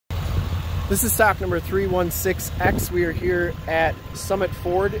This is stock number 316X. We are here at Summit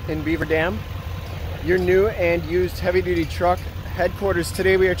Ford in Beaver Dam, your new and used heavy-duty truck headquarters.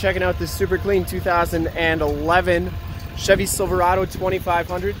 Today we are checking out this super clean 2011 Chevy Silverado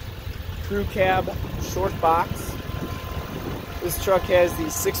 2500 crew cab short box. This truck has the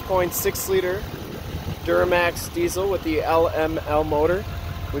 6.6 liter Duramax diesel with the LML motor,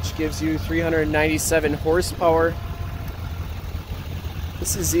 which gives you 397 horsepower.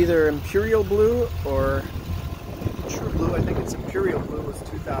 This is either Imperial Blue or True Blue. I think it's Imperial Blue. It's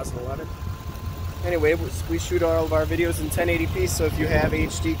 2011. Anyway, we shoot all of our videos in 1080p, so if you have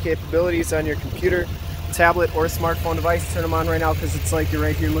HD capabilities on your computer, tablet, or smartphone device, turn them on right now, because it's like you're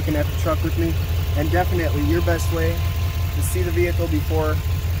right here looking at the truck with me. And definitely your best way to see the vehicle before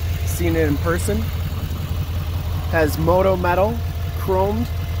seeing it in person. Has moto metal, chromed,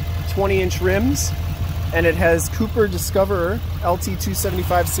 20-inch rims, and it has Cooper Discoverer LT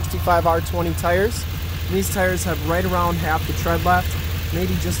 275/65 R20 tires. And these tires have right around half the tread left,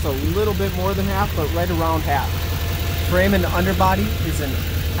 maybe just a little bit more than half, but right around half. Frame and underbody is in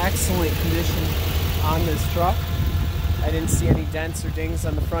excellent condition on this truck. I didn't see any dents or dings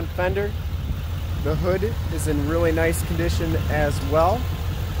on the front fender. The hood is in really nice condition as well.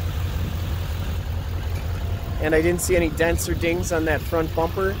 And I didn't see any dents or dings on that front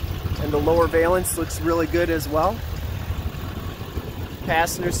bumper, and the lower valance looks really good as well.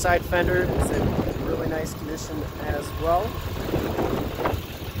 Passenger side fender is in really nice condition as well.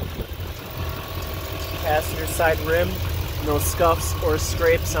 Passenger side rim, no scuffs or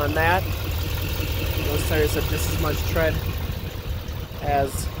scrapes on that. Those tires have just as much tread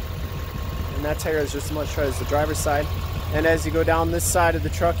as, and that tire has just as much tread as the driver's side. And as you go down this side of the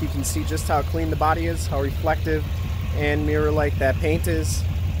truck, you can see just how clean the body is, how reflective and mirror-like that paint is.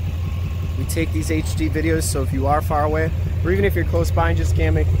 We take these HD videos, so if you are far away, or even if you're close by and just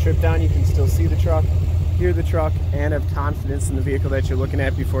can't make the trip down, you can still see the truck, hear the truck, and have confidence in the vehicle that you're looking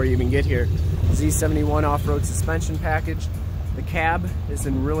at before you even get here. Z71 off-road suspension package. The cab is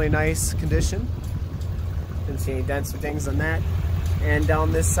in really nice condition. Didn't see any dents or dings on that. And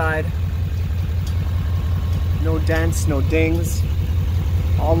down this side, no dents, no dings.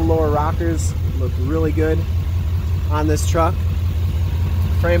 All the lower rockers look really good on this truck.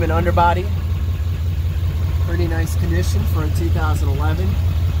 Frame and underbody, pretty nice condition for a 2011. I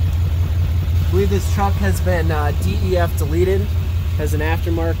believe this truck has been DEF deleted. Has an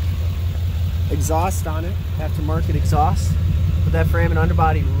aftermarket exhaust on it, aftermarket exhaust. But that frame and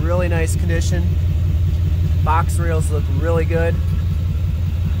underbody, really nice condition. Box rails look really good.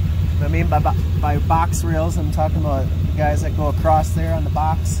 What I mean by box rails, I'm talking about the guys that go across there on the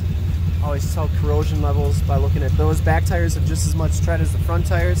box. Always tell corrosion levels by looking at those. Back tires have just as much tread as the front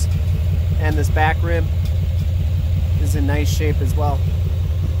tires, and this back rim is in nice shape as well.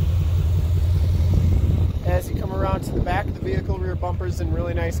 As you come around to the back of the vehicle, rear bumper's in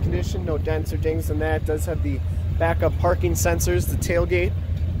really nice condition, no dents or dings in that. It does have the backup parking sensors. The tailgate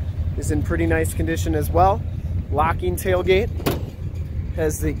is in pretty nice condition as well. Locking tailgate,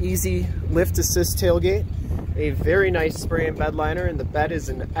 has the easy lift assist tailgate. A very nice spray and bed liner, and the bed is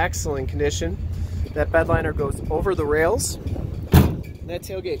in excellent condition. That bed liner goes over the rails. And that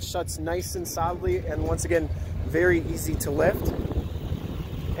tailgate shuts nice and solidly, and once again, very easy to lift.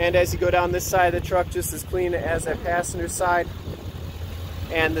 And as you go down this side of the truck, just as clean as that passenger side.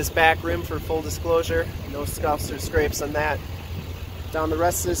 And this back rim, for full disclosure, no scuffs or scrapes on that. Down the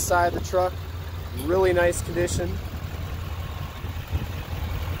rest of this side of the truck, really nice condition.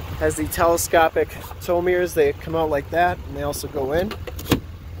 Has the telescopic tow mirrors. They come out like that, and they also go in.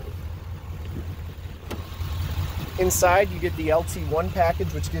 Inside you get the LT1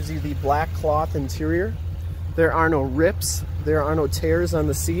 package, which gives you the black cloth interior. There are no rips, there are no tears on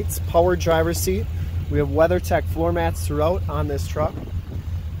the seats. Power driver's seat. We have WeatherTech floor mats throughout on this truck.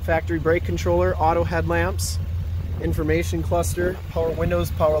 Factory brake controller, auto headlamps, information cluster, power windows,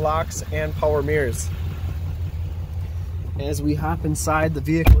 power locks, and power mirrors. As we hop inside the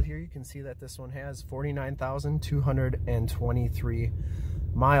vehicle here, you can see that this one has 49,223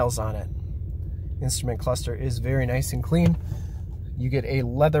 miles on it. Instrument cluster is very nice and clean. You get a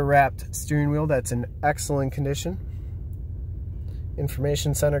leather wrapped steering wheel that's in excellent condition.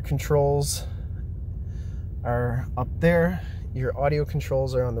 Information center controls are up there. Your audio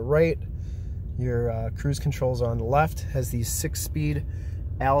controls are on the right. Your cruise controls are on the left. Has the 6-speed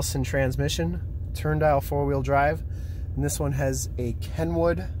Allison transmission, turn dial 4-wheel drive. And this one has a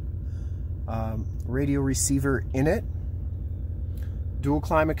Kenwood radio receiver in it. Dual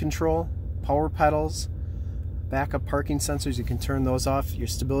climate control, power pedals, backup parking sensors, you can turn those off, your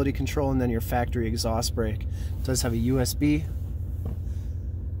stability control, and then your factory exhaust brake. It does have a USB.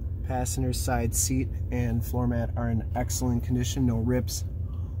 Passenger side seat and floor mat are in excellent condition, no rips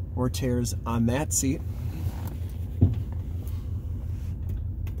or tears on that seat.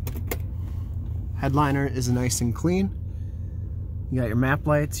 Headliner is nice and clean. You got your map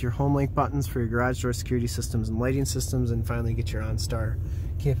lights, your home link buttons for your garage door security systems and lighting systems, and finally get your OnStar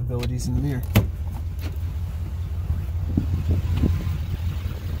capabilities in the mirror.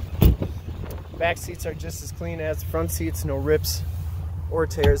 Back seats are just as clean as the front seats, no rips or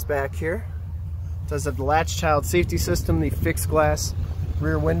tears back here. It does have the latch child safety system, the fixed glass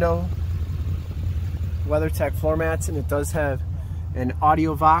rear window, WeatherTech floor mats, and it does have an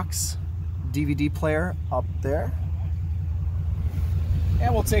AudioVox DVD player up there.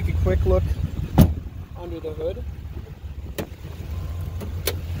 And we'll take a quick look under the hood.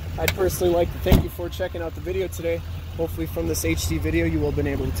 I'd personally like to thank you for checking out the video today. Hopefully from this HD video you will have been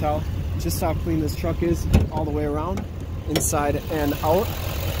able to tell just how clean this truck is all the way around, inside and out.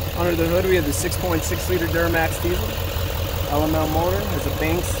 Under the hood we have the 6.6 liter Duramax diesel. LML motor, has a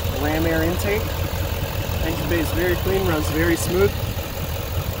Banks ram air intake. Engine bay is very clean, runs very smooth.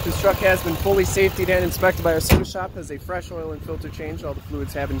 This truck has been fully safetied and inspected by our service shop, has a fresh oil and filter change. All the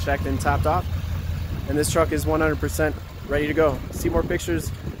fluids have been checked and topped off. And this truck is 100% ready to go. See more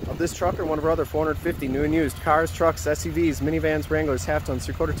pictures of this truck or one of our other 450 new and used cars, trucks, SUVs, minivans, Wranglers, half tons,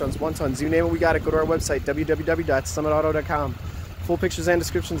 3/4 tons, 1 tons, you name it, we got it. Go to our website, www.summitauto.com. Full pictures and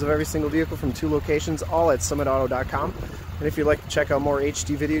descriptions of every single vehicle from 2 locations, all at summitauto.com. And if you'd like to check out more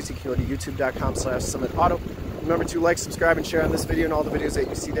HD videos, you can go to youtube.com/summitauto. Remember to like, subscribe, and share on this video and all the videos that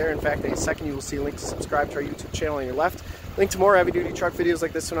you see there. In fact, in a second you will see a link to subscribe to our YouTube channel on your left. Link to more heavy-duty truck videos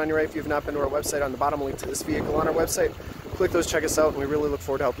like this one on your right. If you have not been to our website, on the bottom, a link to this vehicle on our website. Click those, check us out, and we really look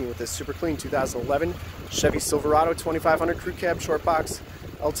forward to helping you with this super clean 2011 Chevy Silverado 2500 Crew Cab Short Box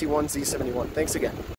LT1 Z71. Thanks again.